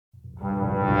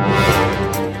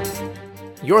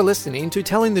You're listening to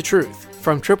Telling the Truth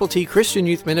from Triple T Christian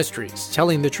Youth Ministries,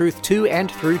 telling the truth to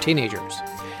and through teenagers.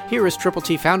 Here is Triple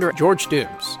T founder George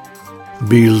Dooms.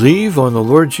 Believe on the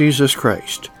Lord Jesus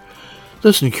Christ.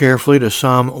 Listen carefully to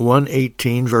Psalm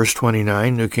 118, verse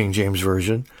 29, New King James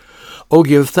Version. O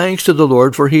give thanks to the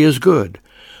Lord, for he is good,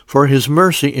 for his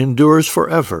mercy endures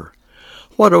forever.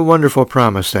 What a wonderful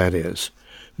promise that is.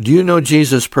 Do you know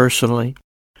Jesus personally?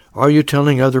 Are you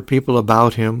telling other people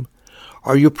about him?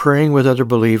 Are you praying with other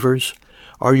believers?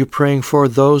 Are you praying for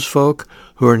those folk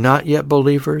who are not yet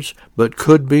believers, but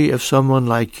could be if someone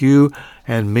like you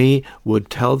and me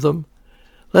would tell them?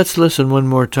 Let's listen one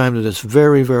more time to this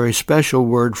very, very special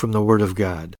word from the Word of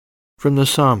God, from the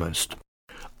psalmist.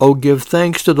 O give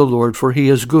thanks to the Lord, for he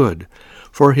is good,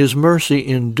 for his mercy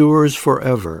endures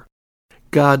forever.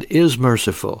 God is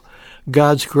merciful.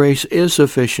 God's grace is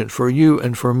sufficient for you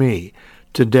and for me,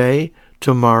 today,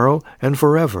 tomorrow, and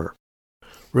forever.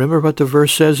 Remember what the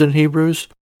verse says in Hebrews?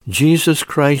 Jesus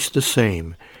Christ the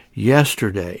same,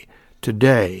 yesterday,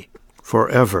 today,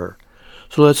 forever.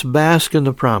 So let's bask in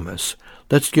the promise.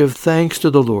 Let's give thanks to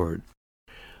the Lord.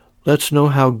 Let's know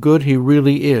how good he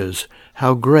really is,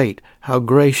 how great, how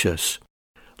gracious.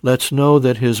 Let's know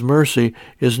that his mercy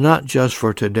is not just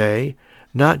for today,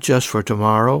 not just for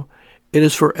tomorrow. It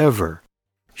is forever.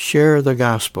 Share the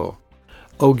gospel.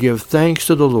 Oh, give thanks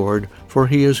to the Lord, for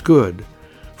he is good,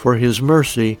 for his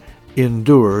mercy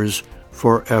endures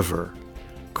forever.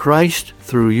 Christ,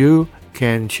 through you,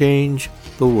 can change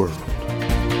the world.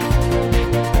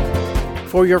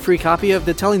 For your free copy of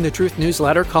the Telling the Truth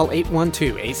newsletter, call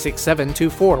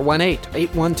 812-867-2418,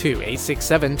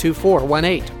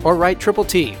 812-867-2418, or write Triple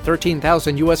T,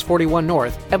 13,000 U.S. 41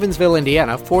 North, Evansville,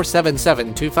 Indiana,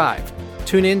 47725.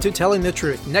 Tune in to Telling the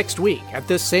Truth next week at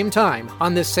this same time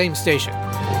on this same station.